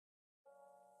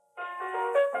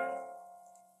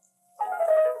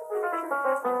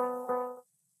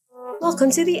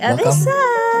Welcome to the other Welcome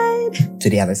side. to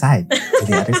the other side. To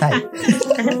the other side.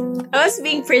 I was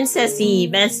being princessy,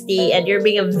 bestie, and you're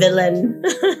being a villain.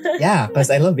 Yeah,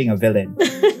 because I love being a villain.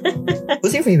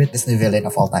 Who's your favorite Disney villain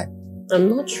of all time? I'm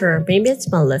not sure. Maybe it's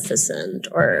Maleficent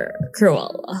or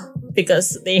Cruella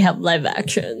because they have live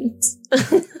actions.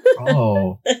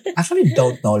 Oh, actually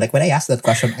don't know. Like when I asked that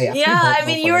question, I actually Yeah, don't I know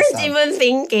mean, for you weren't myself. even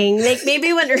thinking. Like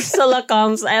maybe when Ursula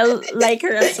comes, I'll like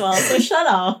her as well. So shut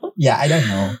up. Yeah, I don't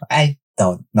know. I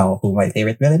don't know who my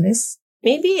favorite villain is.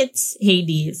 Maybe it's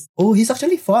Hades. Oh, he's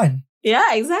actually fun.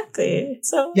 Yeah, exactly.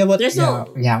 So Yeah, but there's yeah,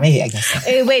 no. yeah, maybe I guess.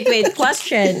 Wait.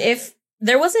 Question: if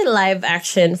there was a live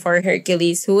action for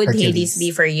Hercules, who would Hades Hercules.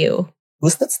 be for you?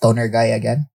 Who's that stoner guy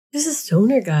again? This is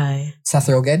stoner guy. Seth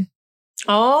Rogen?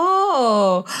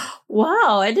 Oh,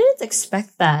 wow. I didn't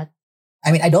expect that. I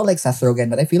mean, I don't like Seth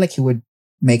Rogen, but I feel like he would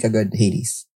make a good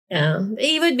Hades. Yeah.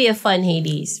 He would be a fun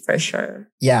Hades for sure.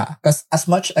 Yeah, because as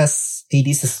much as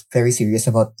Hades is very serious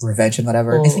about revenge and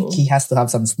whatever, I think he has to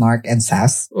have some snark and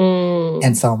sass Mm.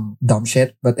 and some dumb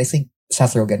shit. But I think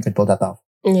Seth Rogen could pull that off.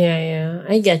 Yeah.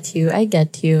 I get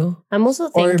you. I'm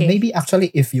also Or thinking. maybe actually,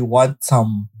 if you want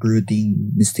some brooding,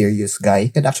 mysterious guy,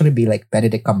 it could actually be like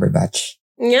Benedict Cumberbatch.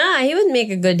 Yeah, he would make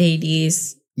a good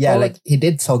Hades. Yeah, Oh. like he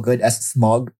did so good as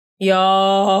Smog. Yo.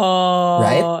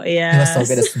 Right? Yeah. He was so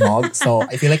good as Smog. So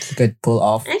I feel like he could pull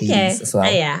off Okay. Hades as well.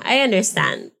 Yeah, I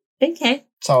understand. Okay.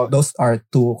 So those are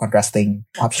two contrasting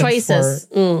options Choices.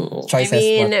 for choices.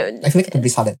 I mean, but I feel like it would be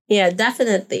solid. yeah,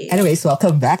 definitely. Anyways,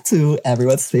 welcome back to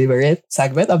everyone's favorite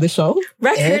segment of the show.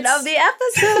 Record It's- of the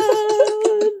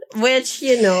episode, which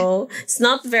it's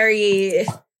not very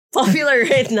popular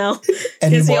right now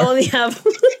because we Anymore. only have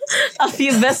a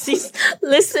few besties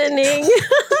listening.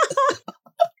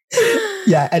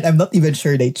 Yeah, and I'm not even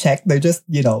sure they checked. They're just,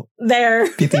 There.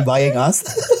 pity buying us.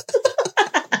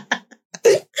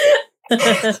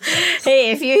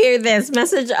 Hey, if you hear this,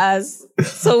 message us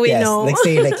so we Yes, know. like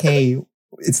say like, hey,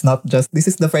 it's not just, this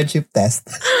is the friendship test.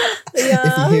 If you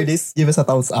Yeah. hear this, give us a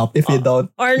thumbs up. If you don't,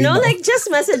 Or we no, know. like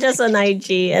just message us on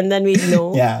IG and then we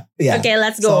know. yeah. Okay,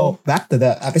 let's So go. back to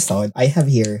the episode. I have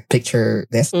here picture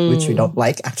this, which we don't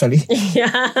like actually.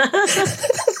 Yeah.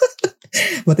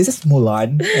 But this is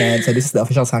Mulan. And so this is the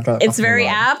official soundtrack. It's of very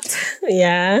Mulan. apt.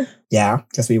 Yeah. Yeah,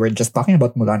 because we were just talking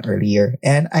about Mulan earlier.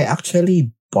 And I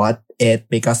actually bought it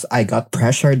because I got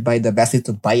pressured by the bestie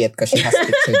to buy it because she has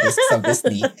picture discs of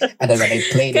Disney. And then when I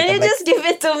played Can it, you I'm like, just give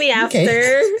it to me after?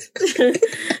 Okay.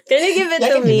 Can you give it yeah, I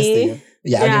to can give this to me? you.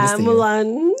 Yeah, I'll give this to you. Mulan.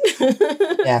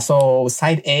 Yeah, so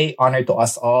side A, honor to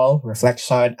us all,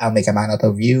 reflection, I'll make a man out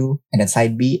of you. And then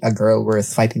side B, a girl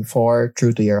worth fighting for,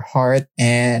 true to your heart,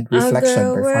 and reflection,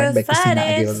 girl performed by worth Christina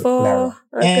fighting Aguilera. for,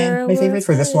 a And girl my favorite worth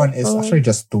for this one fighting is for. actually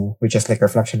just two, which is like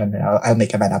reflection and then I'll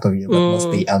make a man out of you, but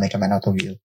mostly I'll make a man out of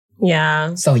you.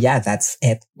 Yeah. So yeah, that's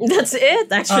it. That's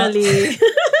it, actually.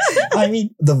 I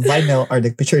mean, the vinyl or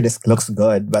the picture disc looks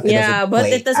good, but Yeah, but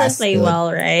it doesn't as play good.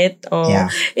 well, right? Oh, Yeah.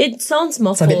 It sounds It's a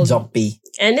muffled. bit jumpy.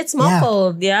 And it's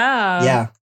muffled. Yeah. Yeah,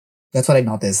 that's what I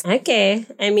noticed. Okay.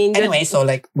 I mean, good- Anyway, so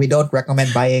like we don't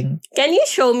recommend buying. Can you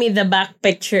show me the back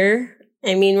picture?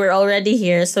 I mean, we're already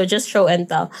here, so just show and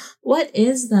tell. What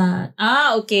is that?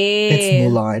 Ah, okay.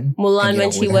 It's Mulan. Mulan And, when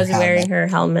she was wearing helmet. her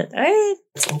helmet. All right.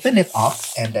 Let's open it up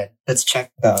and then let's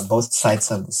check both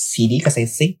sides of the CD because I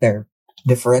think they're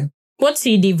different. What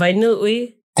CD? Vinyl?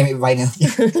 We? I mean, vinyl.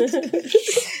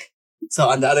 So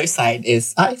on the other side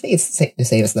is, I think it's the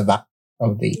same as the back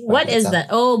of the. What is itself. that?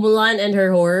 Oh, Mulan and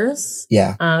her horse?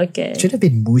 Yeah. Ah, okay. It should have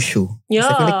been Mushu. 'Cause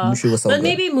I feel like Yeah. Mushu was so But good.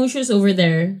 maybe Mushu's over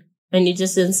there and you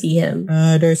just didn't see him.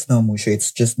 There's no Mushu.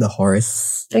 It's just the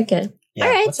horse. Okay. Yeah.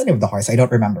 Alright. What's the name of the horse? I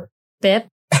don't remember. Pip?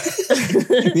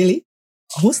 Really?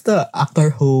 Who's the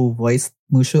actor who voiced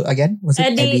Mushu again? Was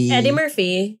it Eddie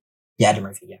Murphy. Yeah, Eddie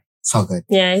Murphy. Yeah. So good.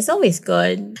 Yeah, he's always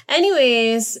good.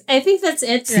 Anyways, I think that's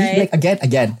it, See, right? like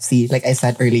again, see, like I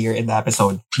said earlier in the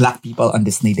episode, black people on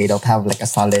Disney, they don't have like a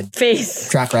solid Face.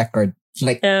 track record.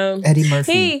 Like Um, Eddie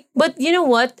Murphy. hey, but you know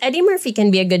what? Eddie Murphy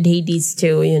can be a good Hades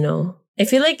too, I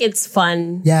feel like it's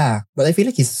fun. Yeah, but I feel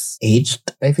like he's aged.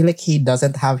 I feel like he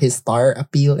doesn't have his star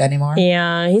appeal anymore.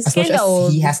 Yeah, he's As much kind as of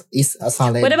old. is a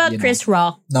solid. What about Chris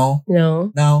Rock? No,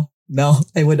 No.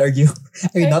 I would argue.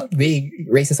 I mean, not being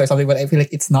racist or something, but I feel like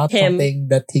it's not Him.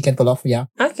 something that he can pull off. Yeah.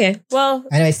 Okay. Well,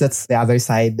 Anyways, that's the other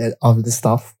side of the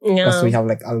stuff. Because we yeah. have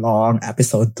like a long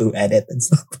episode to edit and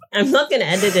stuff. I'm not gonna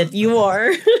edit it. You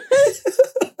are.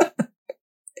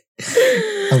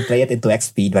 I'll play it into X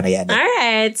speed when I edit. All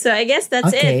right. So I guess that's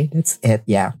Okay, that's it.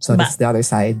 Yeah. So Ba- that's the other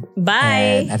side. it.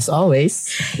 Bye. And as always,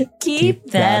 Keep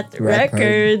that that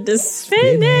record record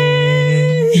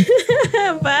spinning.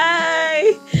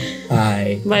 Bye.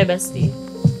 bye. Bye, bestie.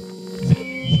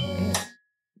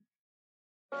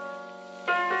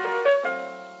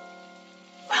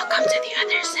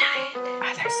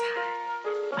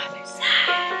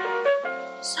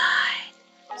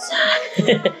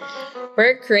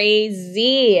 We're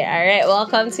crazy. All right,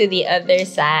 welcome to the other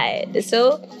side.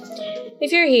 So,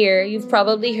 if you're here, you've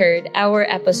probably heard our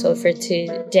episode for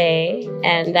today,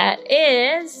 and that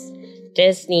is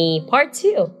Disney Part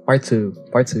 2. Part two.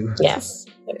 Yes,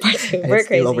 Part 2. And We're it's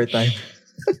crazy. still overtime.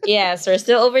 Yes, we're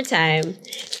still over time.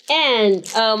 And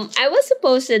I was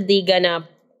supposedly gonna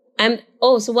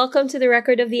so welcome to the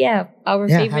Record of the App, our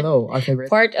Yeah, favorite hello. Our favorite.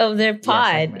 part of the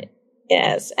pod. segment.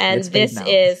 Yes, and Let's fade this now.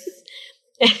 is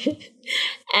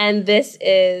and this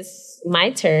is my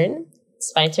turn.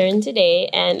 It's my turn today,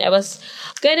 and I was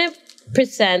gonna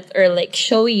present or like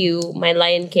show you my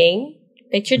Lion King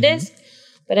picture Mm-hmm. disc,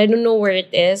 but I don't know where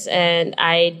it is, and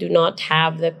I do not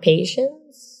have the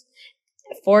patience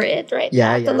for it right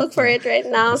now to look for it right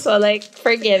now. So like,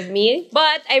 forgive me,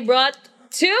 but I brought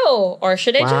two, or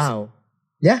should I just? Wow.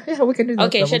 Yeah, we can do that.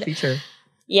 Okay, Double should- feature.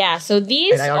 Yeah. So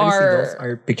these And I already see those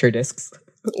are are picture discs.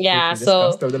 yeah. Which we So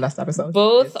discussed from the last episode.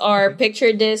 both Yes. are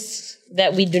picture discs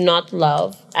that we do not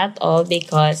love at all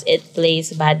because it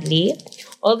plays badly.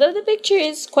 Although the picture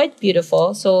is quite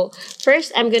beautiful. So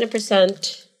first, I'm gonna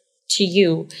present to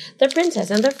you the Princess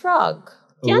and the Frog.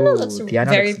 Tiana Ooh, looks Tiana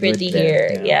very looks good pretty there,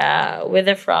 here. Yeah, with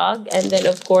the frog, and then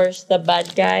of course the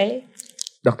bad guy.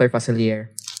 Dr. Facilier.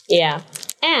 Yeah,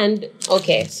 and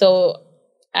okay, so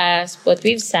as what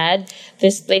we've said,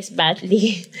 this plays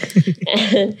badly,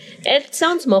 and it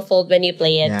sounds muffled when you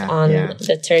play it on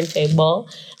the turntable.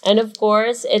 And of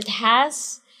course, it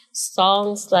has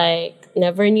songs like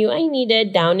 "Never Knew I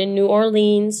Needed," "Down in New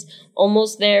Orleans,"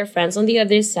 "Almost There," "Friends on the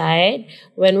Other Side,"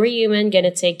 "When We're Human,"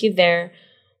 "Gonna Take You There,"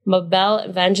 "Mabel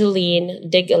Evangeline,"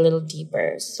 "Dig a Little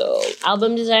Deeper." So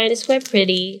album design is quite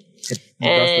pretty, It does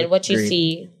and look what you great.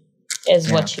 see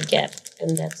is what you get,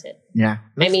 and that's it. Yeah.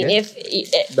 I mean, looks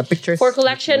if the pictures for look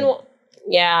collection,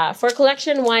 good. for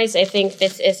collection wise, I think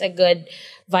this is a good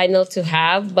vinyl to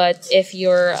have. But if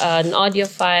you're an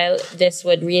audiophile, this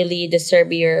would really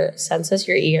disturb your senses,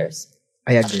 your ears.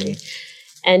 I agree.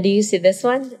 And do you see this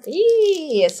one?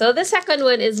 Eee! So the second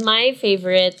one is my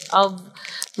favorite of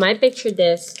my picture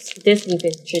discs, Disney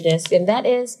picture disc, and that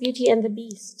is Beauty and the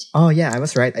Beast. Oh yeah, I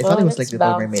was right. I thought it was that's like Little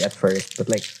about- Mermaid at first, but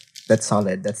like that's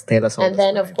solid. That's Taylor Swift. And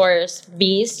then, of course,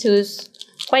 Beast, who's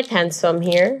quite handsome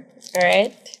here. All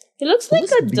right. He looks like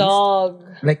Who's a Beast? dog.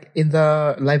 like in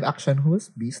the live action, who's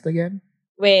Beast again?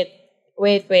 Wait.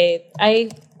 I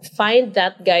find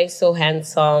that guy so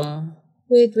handsome.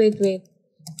 Wait.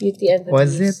 Beauty and the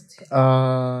Was Beast.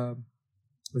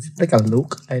 it like a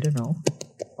Luke? I don't know.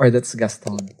 Or that's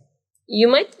Gaston. You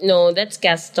might know that's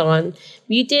Gaston.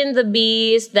 Beauty and the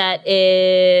Beast, that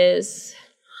is...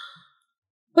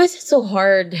 Why is it so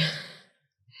hard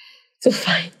to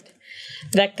find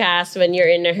the cast when you're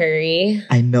in a hurry?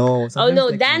 I know. Oh Sometimes, no,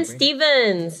 like, Dan my brain-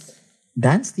 Stevens.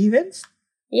 Dan Stevens?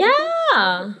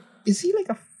 Yeah. Is he like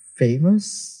a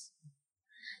famous?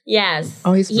 Yes.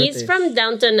 Oh, he's He's British. from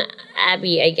Downton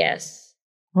Abbey, I guess.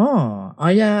 Oh,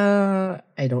 yeah.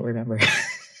 I don't remember.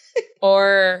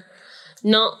 Or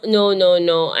no.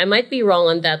 I might be wrong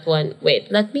on that one.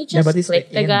 Wait, let me yeah, just but he's click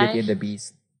like the in guy. Beauty and the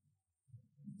Beast.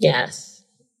 Yes.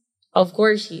 Of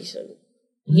course he's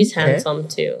Okay. handsome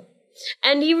too.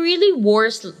 And he really wore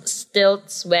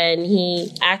stilts when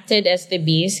he acted as the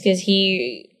Beast because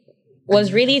he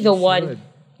was really the one. Should.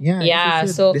 Yeah. Yeah, he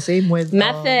should. so the same with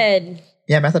Method.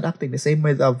 method acting. The same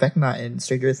with Vecna in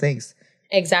Stranger Things.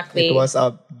 Exactly. It was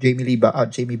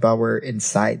Jamie Bauer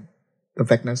inside the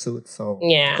Vecna suit. So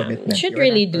Yeah, commitment. should You're an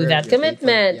really do actor, that. you're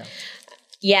Commitment. faithful.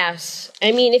 Yeah. Yes.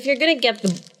 I mean, if you're going to get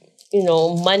the,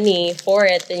 money for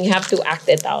it, then you have to act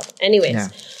it out. Anyways. Yeah.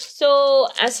 So,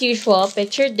 as usual,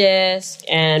 picture disc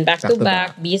and back to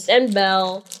back, Beast and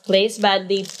Belle plays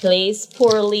badly, plays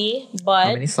poorly, How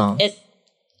but many songs?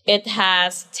 it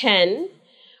has 10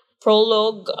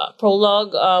 prologue,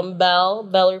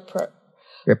 Belle,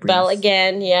 Reprise. Belle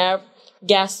again, yeah.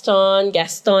 Gaston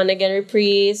again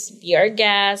reprise, Be Our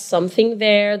Gas, Something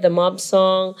There, the mob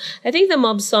song. I think the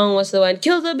mob song was the one,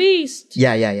 Kill the Beast.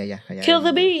 Yeah. Kill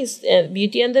the Beast.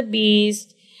 Beauty and the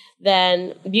Beast.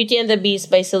 Then Beauty and the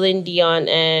Beast by Celine Dion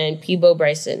and Peebo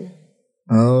Bryson.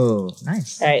 Oh,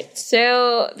 nice. All right,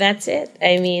 so that's it.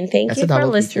 I mean, thank That's you a for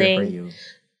double feature listening. for you.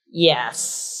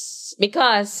 Yes,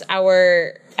 because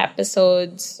our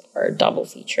episodes are double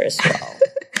feature as well.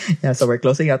 Yeah, so we're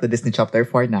closing out the Disney chapter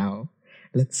for now.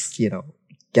 Let's,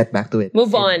 get back to it.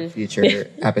 Move in on. Future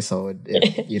episode.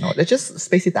 Let's just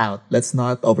space it out. Let's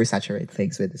not oversaturate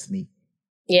things with Disney.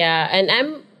 Yeah, and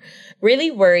I'm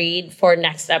really worried for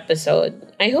next episode.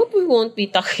 I hope we won't be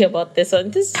talking about this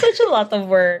one. This is such a lot of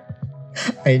work.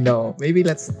 I know. Maybe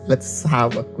let's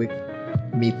have a quick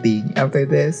meeting after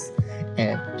this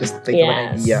and just think of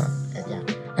an idea. And yeah.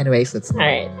 Anyways, it's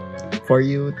for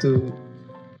you to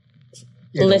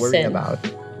worry about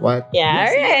what. Yeah,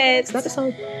 alright. Next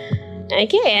episode.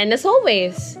 Okay, and as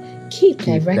always, keep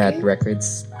that record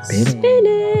spinning.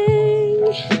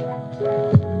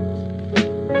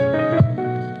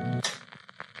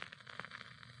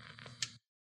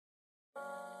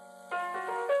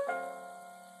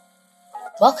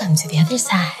 Welcome to the other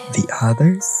side. The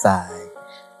other side.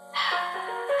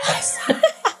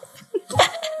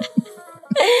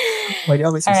 Why do you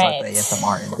always resort to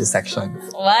ASMR in this section?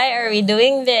 Why are we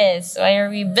doing this? Why are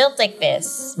we built like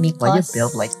this? Because why you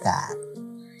built like that?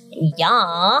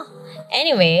 Yeah.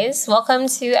 Anyways, welcome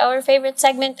to our favorite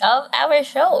segment of our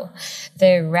show,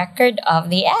 the record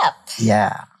of the app.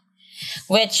 Yeah.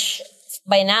 Which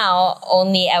by now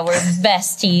only our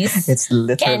besties it's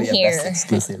literally can hear. Best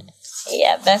exclusive.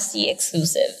 Yeah, bestie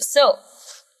exclusive. So,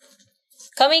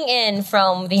 coming in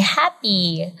from the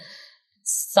happy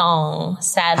song,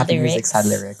 sad happy lyrics. Music, sad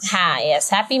lyrics. Yes,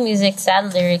 happy music,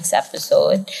 sad lyrics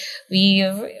episode.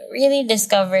 We've really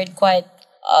discovered quite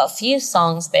a few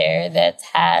songs there that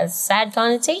has sad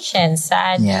connotations,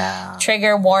 sad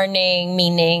trigger warning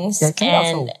meanings. Yeah,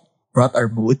 and also brought our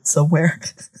mood somewhere.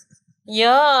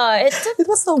 Yeah, it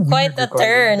was so quite a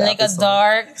turn, like a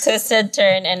dark, twisted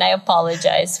turn, and I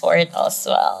apologize for it as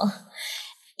well.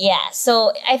 Yeah,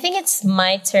 so I think it's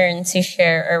my turn to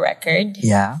share a record.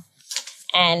 Yeah.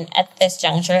 And at this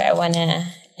juncture, I want to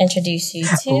introduce you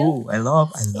to... Oh, I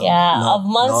love Of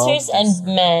Monsters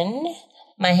and Men,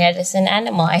 My Head is an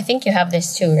Animal. I think you have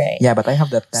this too, right? Yeah, but I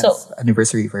have the 10th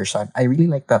anniversary version. I really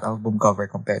like that album cover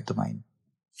compared to mine.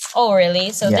 Oh,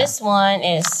 really? So this one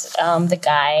is the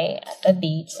guy at the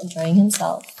beach enjoying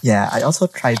himself. Yeah, I also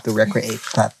tried to recreate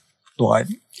that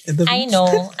one in the beach.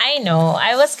 I know.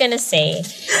 I was going to say.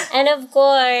 And of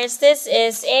course, this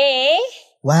is a...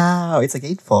 Wow, it's a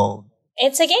gatefold.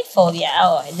 It's a gatefold, yeah.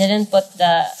 Oh, I didn't put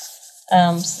the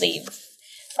sleeve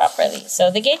properly.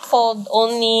 So the gatefold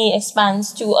only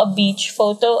expands to a beach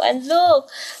photo. And look,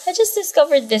 I just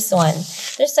discovered this one.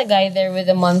 There's a guy there with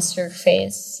a monster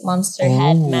face, monster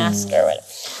head mask or whatever.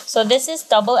 So this is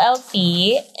double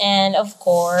LP. And of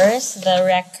course, the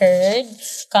record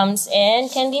comes in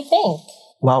candy pink.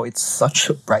 Wow, it's such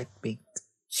a bright pink.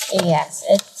 Yes,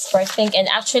 it's bright pink. And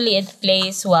actually, it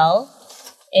plays well.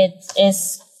 It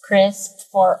is crisp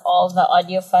for all the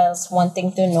audiophiles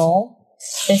wanting to know.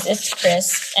 This is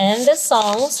crisp. And the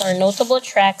songs or notable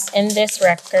tracks in this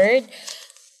record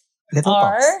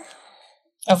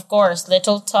of course,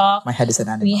 Little Talk. My Head is an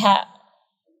Animal.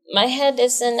 My Head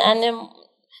is an Animal.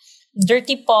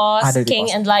 Dirty Paws, King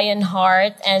and Lion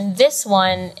Heart. And this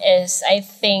one is, I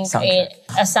think,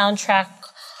 a soundtrack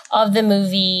of the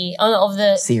movie, of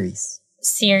the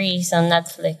series on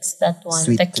Netflix. That one.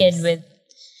 Sweet the Tooth. Kid with...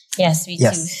 Sweet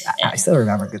Tooth. I still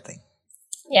remember. Good thing.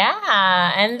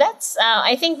 Yeah, and that's,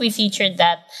 I think we featured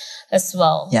that as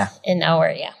well. Yeah. In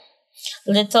our,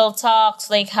 Little Talks,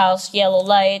 Lake House, Yellow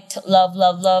Light, Love,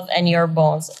 Love, Love, and Your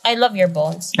Bones. I love Your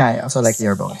Bones. I also like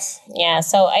Your Bones. Yeah,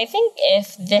 so I think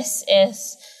if this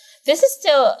is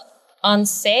still on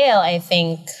sale, I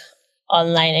think,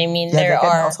 online. I mean, there you can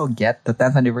are... also get the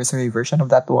 10th anniversary version of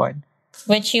that one.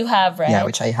 Which you have, right? Yeah,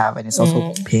 which I have. And it's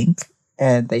also pink.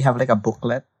 And they have like a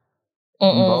booklet.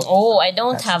 Oh, I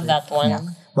don't have that one. Yeah.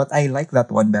 But I like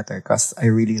that one better because I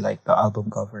really like the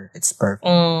album cover. It's perfect.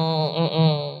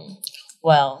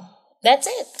 Well, that's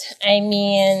it. I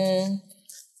mean,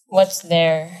 what's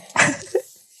there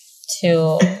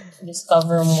to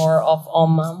discover more of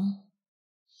Omam?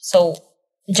 So,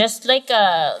 just like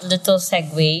a little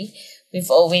segue,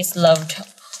 we've always loved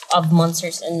Of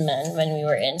Monsters and Men when we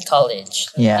were in college.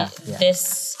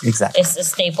 This is a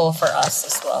staple for us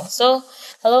as well. So,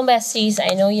 hello, besties.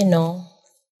 I know you know.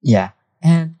 Yeah.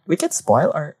 And we can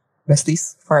spoil our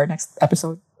besties for our next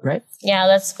episode, right? Yeah,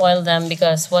 let's spoil them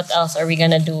because what else are we going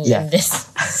to do in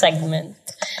this segment?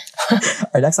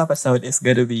 Our next episode is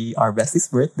going to be our bestie's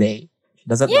birthday. She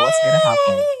doesn't know what's going to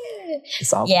happen.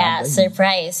 It's all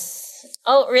surprise.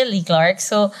 Oh, really, Clark?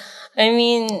 So, I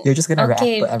mean... You're just going to react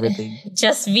to everything.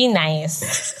 Just be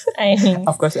nice. I mean...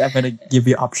 Of course, I'm going to give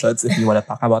you options if you want to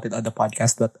talk about it on the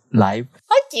podcast, but live.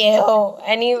 Fuck you.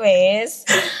 Anyways,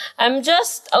 I'm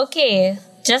just... Okay,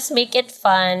 just make it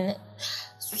fun,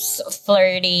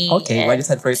 flirty, okay, why you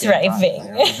said flirty? Thriving.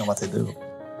 I don't know what to do.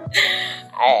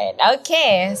 Alright,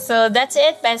 okay. So that's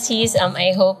it, besties.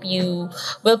 I hope you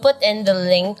will put in the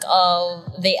link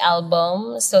of the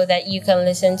album so that you can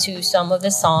listen to some of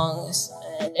the songs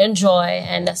and enjoy.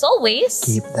 And as always,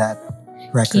 keep that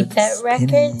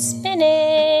record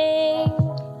spinning.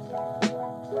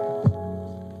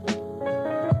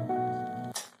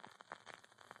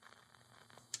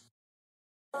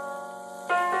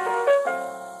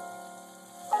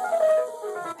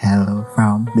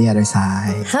 the other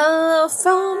side. Hello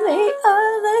from the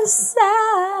other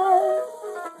side.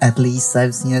 At least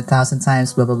I've seen 1,000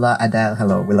 times, blah blah blah. Adele,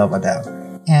 hello, we love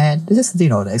Adele. And this is, the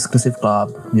exclusive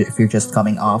club. If you're just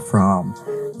coming off from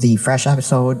the fresh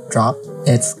episode drop,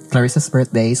 it's Clarissa's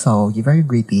birthday, so give her a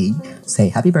greeting, say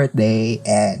happy birthday,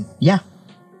 and yeah.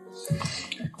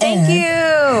 Thank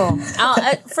you.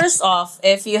 First off,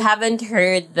 if you haven't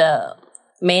heard the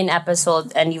main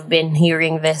episode and you've been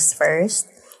hearing this first,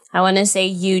 I want to say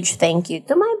huge thank you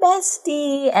to my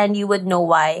bestie, and you would know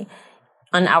why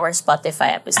on our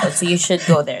Spotify episode. So you should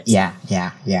go there too.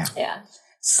 Yeah.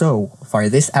 So for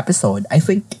this episode, I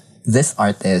think this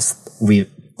artist we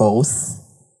both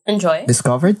enjoy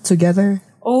discovered together.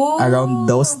 Ooh. Around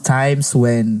those times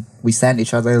when we send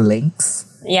each other links.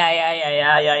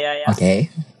 Yeah. Okay.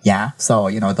 Yeah. So,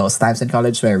 those times in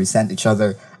college where we sent each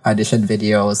other audition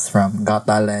videos from Got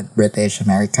Talent, British,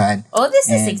 American. Oh, this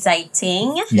is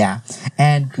exciting. Yeah.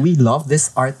 And we love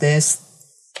this artist.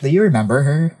 Do you remember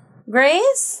her?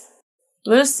 Grace?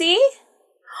 Lucy?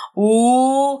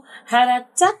 Ooh.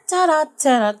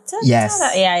 Yes.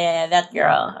 Yeah. That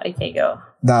girl. Okay, go.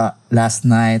 The last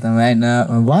night I went up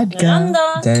a vodka,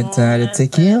 the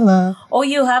tequila. Oh,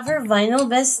 you have her vinyl,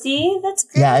 bestie? That's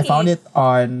great. Yeah, I found it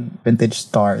on Vintage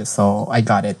Store, so I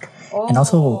got it. Oh. And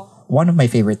also, one of my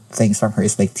favorite things from her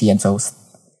is like Tea and Toast.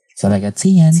 So like a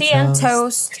Tea and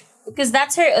Toast. Because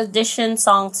that's her audition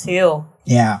song too.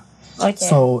 Yeah. Okay.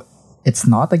 So it's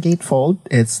not a gatefold.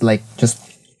 It's like just,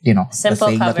 simple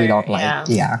the thing cover, that we don't like.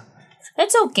 Yeah.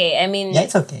 It's okay. I mean, yeah,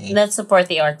 it's okay. Let's support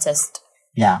the artist.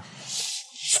 Yeah.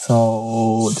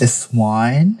 So this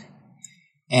one,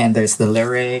 and there's the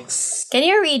lyrics. Can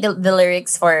you read the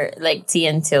lyrics for like Tea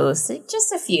and Toast?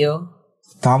 Just a few.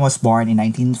 Tom was born in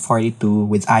 1942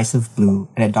 with eyes of blue,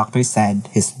 and the doctor said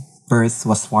his birth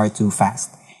was far too fast.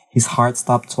 His heart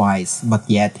stopped twice, but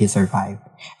yet he survived.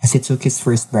 As he took his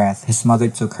first breath, his mother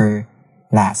took her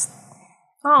last.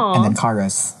 Aww. And then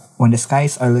chorus. When the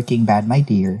skies are looking bad, my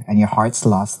dear, and your heart's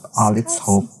lost all its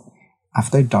hope,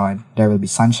 after dawn, there will be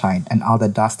sunshine, and all the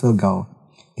dust will go.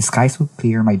 The skies will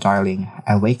clear, my darling.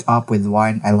 I'll wake up with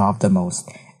one I love the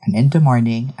most. And in the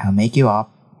morning, I'll make you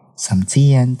up some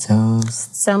tea and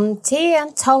toast. Some tea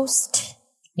and toast.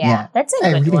 Yeah, that's a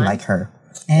good one. I really like her.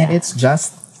 And it's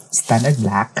just standard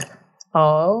black.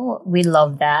 Oh, we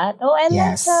love that. Oh, I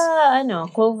like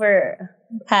the, clover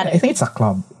pattern. I think it's a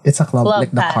club. It's a club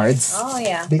like the cards. Oh,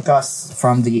 yeah. Because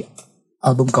from the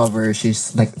album cover,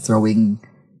 she's like throwing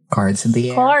cards in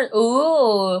the air.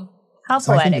 Ooh, how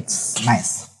so poetic. I think it's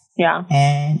nice. Yeah.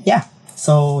 And yeah,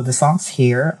 so the songs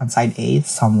here on side A,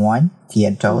 Someone, Tea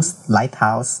and Toast,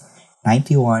 Lighthouse,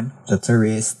 91, The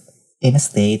Tourist, In a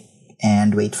State,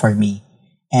 and Wait for Me.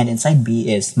 And inside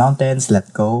B is Mountains,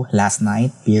 Let Go, Last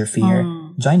Night, Beer Fear,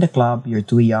 Join the Club, You're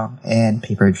Too Young, and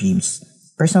Paper Dreams.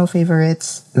 Personal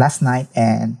favorites, Last Night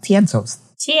and Tea and Toast.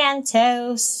 Tea and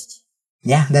Toast.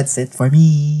 Yeah, that's it for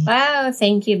me. Wow,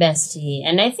 thank you, bestie.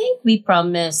 And I think we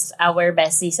promised our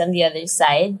besties on the other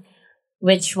side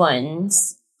which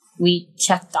ones we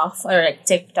checked off or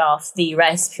ticked off the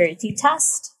rice purity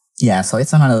test. Yeah, so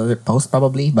it's on another post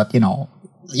probably, but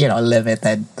live it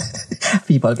and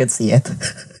people can see it.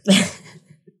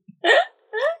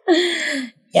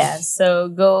 Yeah, so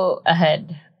go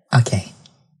ahead. Okay.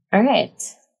 All right.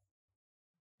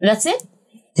 That's it?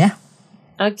 Yeah.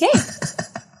 Okay.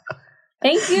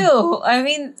 Thank you. I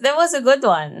mean, that was a good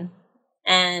one.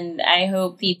 And I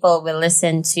hope people will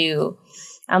listen to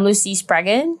Lucy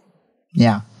Spraggan.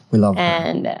 Yeah, we love her.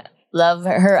 And love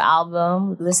her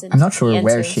album. Listen. I'm not sure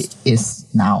where she is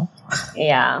now.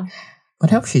 Yeah.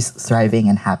 But I hope she's thriving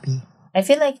and happy. I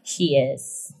feel like she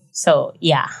is. So,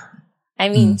 yeah. I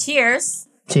mean, cheers.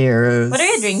 Cheers. What are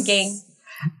you drinking?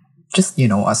 Just,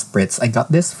 us Brits. I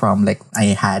got this from,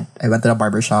 I went to the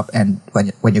barbershop, and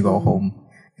when you go home,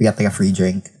 you get, a free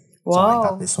drink. Wow. So I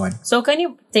got this one. So, can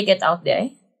you take it out there?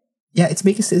 Yeah, it's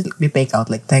because we take out,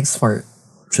 thanks for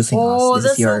choosing us.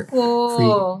 This is your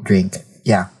free drink.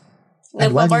 Yeah.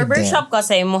 Nagpa-barbershop ka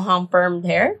sa imuhang permed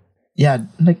hair? Yeah,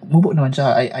 mubo naman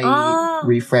siya. I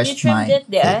refreshed my... You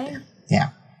trimmed it, Yeah.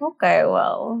 Okay,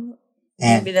 well...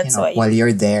 And, maybe that's why. While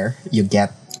you're there, you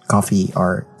get coffee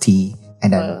or tea.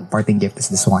 And then parting gift is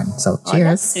this one. So, cheers.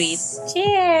 That's sweet.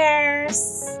 Cheers.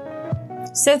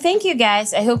 So, thank you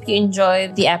guys. I hope you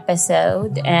enjoyed the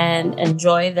episode and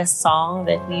enjoy the song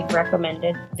that we've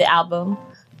recommended, the album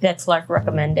that Clark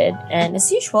recommended. And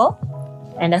as usual,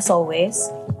 and as always,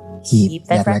 keep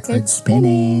that record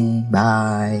spinning.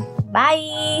 Bye.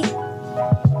 Bye.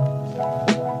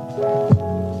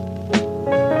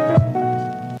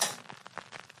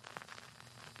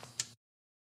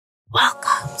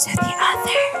 Welcome to the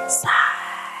other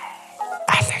side.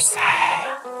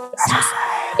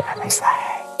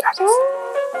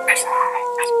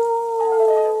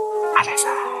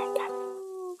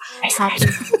 happy.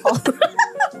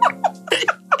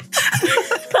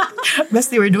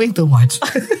 Bestie, we're doing too much.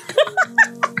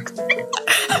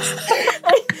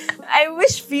 I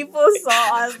wish people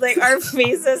saw us, like our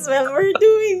faces when we're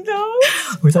doing those.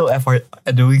 We're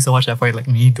doing so much effort, like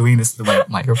me doing this to my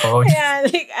microphone. Yeah,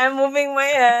 like I'm moving my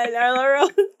head all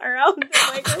around the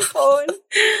microphone.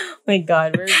 My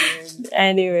God, we're weird.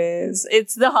 Anyways,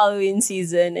 it's the Halloween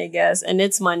season, I guess, and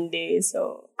it's Monday,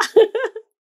 so.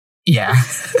 Yeah.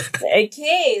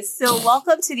 Okay, so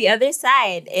welcome to the other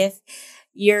side. If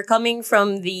you're coming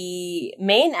from the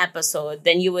main episode,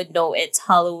 then you would know it's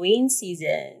Halloween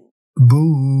season.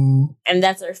 Boo. And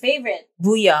that's our favorite.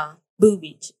 Booyah. Boo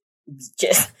beach.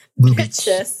 Beaches. Boo beach.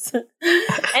 Beaches.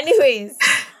 Anyways,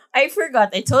 I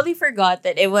totally forgot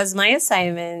that it was my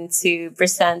assignment to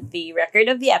present the record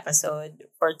of the episode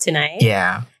for tonight.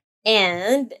 Yeah.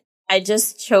 And I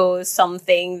just chose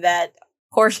something that,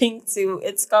 according to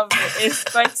its cover, is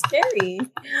quite scary.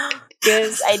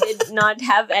 Because I did not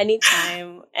have any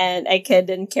time and I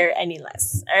couldn't care any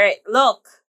less. All right, look.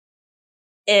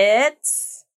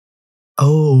 It's...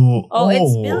 Oh,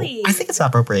 it's Billie. I think it's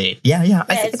appropriate. Yeah,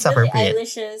 I think it's Billie appropriate.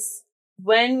 Eilish's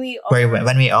When We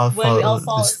All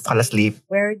fall asleep,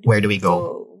 where do we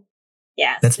go?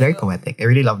 Yeah. That's very poetic. I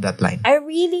really love that line. I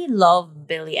really love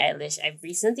Billie Eilish. I've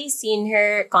recently seen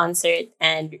her concert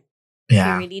and she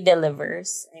really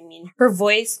delivers. I mean, her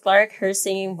voice, Clark, her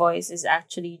singing voice is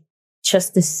actually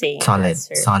just the same. Solid.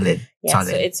 So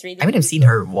it's really I've seen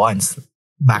her once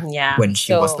back when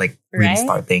she was like really right?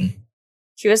 starting.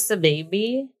 She was the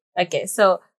baby. Okay,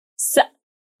 so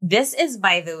this is,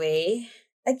 by the way,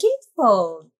 a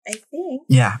gatefold, I think.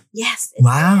 Yeah. Yes.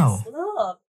 Wow. Is.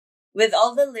 Look. With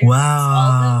all the lyrics,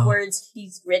 all the words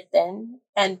she's written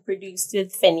and produced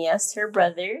with Phineas, her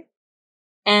brother.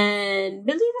 And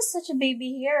Billie was such a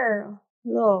baby here.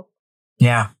 Look.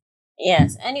 Yeah.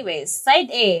 Yes. Anyways,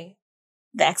 side A.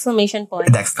 The exclamation point.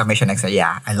 The exclamation.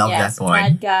 Yeah, I love that one.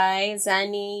 Bad guy,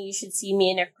 Zanny, you should see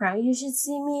me in a crown. You should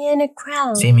see me in a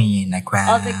crown. See me in a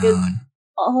crown.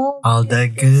 All the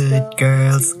good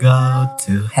girls go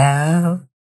to hell.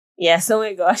 Yes, oh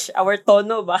my gosh. Our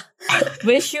tono ba?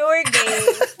 Wish you were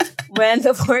gay when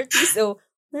the party's so...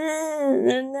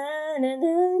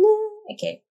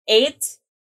 Okay. 8.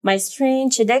 My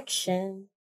strange addiction.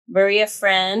 Bury a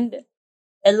friend.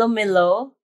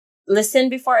 Elomilo. Listen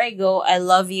before I go. I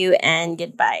love you and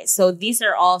goodbye. So these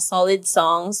are all solid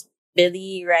songs.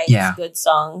 Billie writes good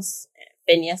songs.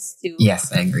 Phineas too.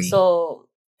 Yes, I agree. So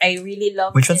I really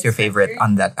love. Which one's your favorite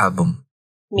on that album?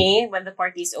 Me, When the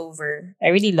Party's Over. I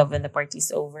really love When the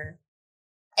Party's Over.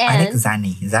 And I like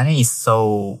Zanny. Zanny is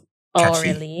so catchy. Oh,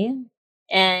 really?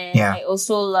 And I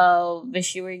also love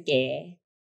Wish You Were Gay.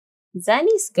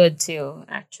 Zanny's good too,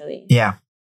 actually. Yeah.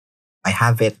 I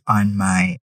have it on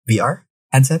my VR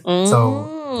headset.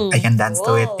 So I can dance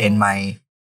to it in my,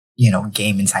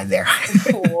 game inside there.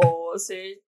 Whoa. So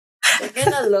you're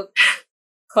gonna look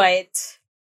quite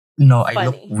No, funny. I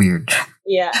look weird.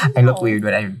 Yeah. I look weird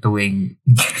when I'm doing...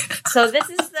 So this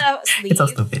is the sleeve. It's so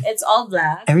stupid. It's all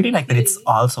black. I really like that it's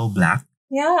also black.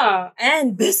 Yeah.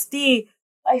 And bestie,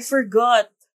 I forgot.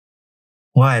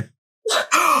 What?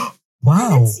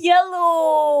 Wow. It's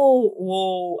yellow.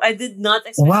 Whoa. I did not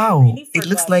expect. Wow. Really it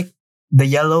looks like the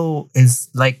yellow is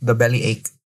like the bellyache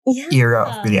era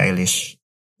of Billie Eilish.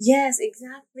 Yes,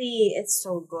 exactly. It's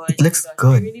so good. It looks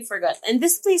good. I really forgot. And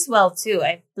this plays well too.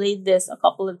 I played this a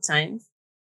couple of times.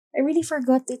 I really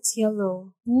forgot it's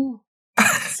yellow. Ooh.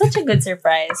 Such a good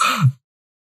surprise.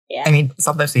 Yeah. I mean,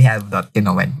 sometimes we have that,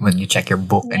 when you check your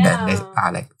book and then there's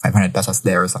like 500 pesos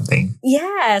there or something.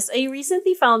 Yes. I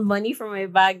recently found money from my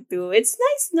bag too. It's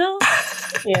nice, no?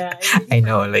 Yeah. I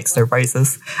know, like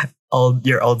surprises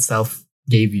your old self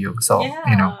gave you. So,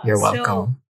 you're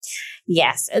welcome.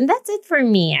 Yes. And that's it for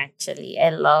me, actually. I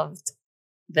loved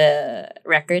the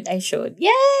record I showed.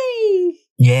 Yay!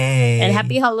 Yay! And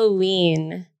happy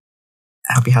Halloween.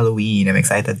 Happy Halloween. I'm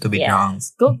excited to be drunk.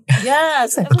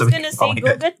 Yes. I was going to say,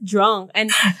 go get drunk.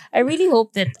 And I really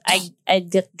hope that I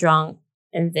get drunk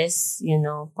in this,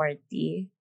 party.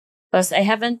 Because I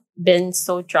haven't been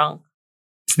so drunk.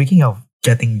 Speaking of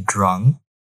getting drunk,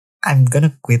 I'm going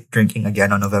to quit drinking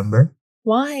again on November.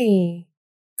 Why?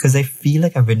 Because I feel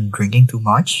like I've been drinking too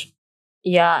much.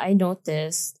 Yeah, I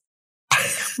noticed.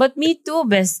 But me too,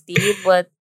 bestie.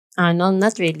 But no,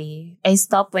 not really. I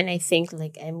stop when I think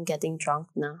like I'm getting drunk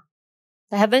now.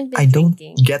 I haven't been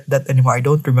drinking. Don't get that anymore. I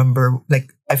don't remember.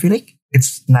 Like, I feel like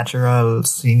it's natural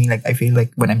swimming. Like, I feel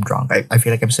like when I'm drunk, I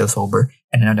feel like I'm still sober.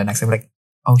 And then on the next, I'm like,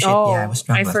 oh shit, I was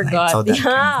drunk last forgot. night. So that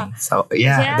kind of thing. So,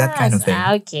 that kind of thing.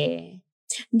 Okay.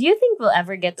 Do you think we'll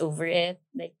ever get over it?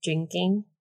 Like drinking?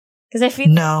 Because I feel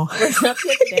no, we're not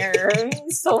yet there.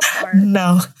 So far.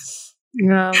 no.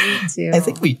 Yeah, me too. I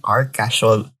think we are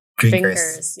casual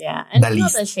drinkers. Yeah. And The I'm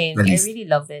least, not ashamed. the I least. really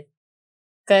love it.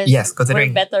 Because Yes, we're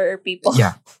considering better people.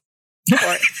 yeah,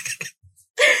 Or-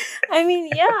 I mean,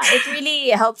 yeah, it really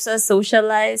helps us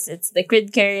socialize. It's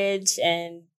liquid courage,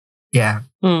 and yeah.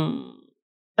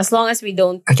 as long as we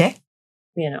don't, Okay,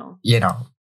 you know,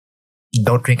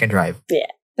 don't drink and drive. Yeah.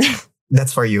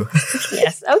 That's for you.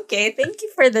 Yes. Okay. Thank you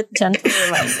for the gentle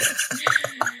reminder.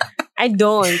 I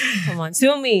don't. Come on,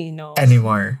 sue me. No.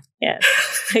 Anymore. Yes.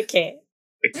 Okay.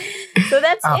 So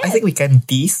that's it. I think we can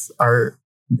tease our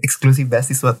exclusive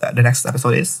besties what the next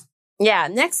episode is. Yeah.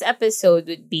 Next episode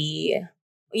would be.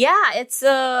 Yeah, it's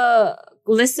a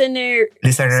listener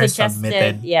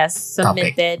Submitted. Yes,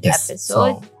 submitted Yes.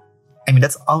 episode. So, I mean,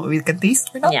 that's all we can tease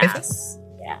for now. I think. Yes.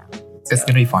 Yeah. It's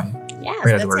gonna be fun. Yes,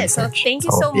 We're gonna do that's it. So research. thank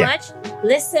you so Yeah. much.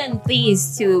 Listen,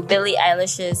 please, to Billie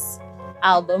Eilish's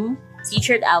album,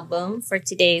 featured album for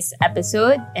today's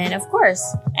episode. And of course,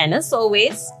 and as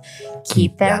always,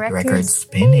 keep that record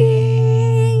spinning.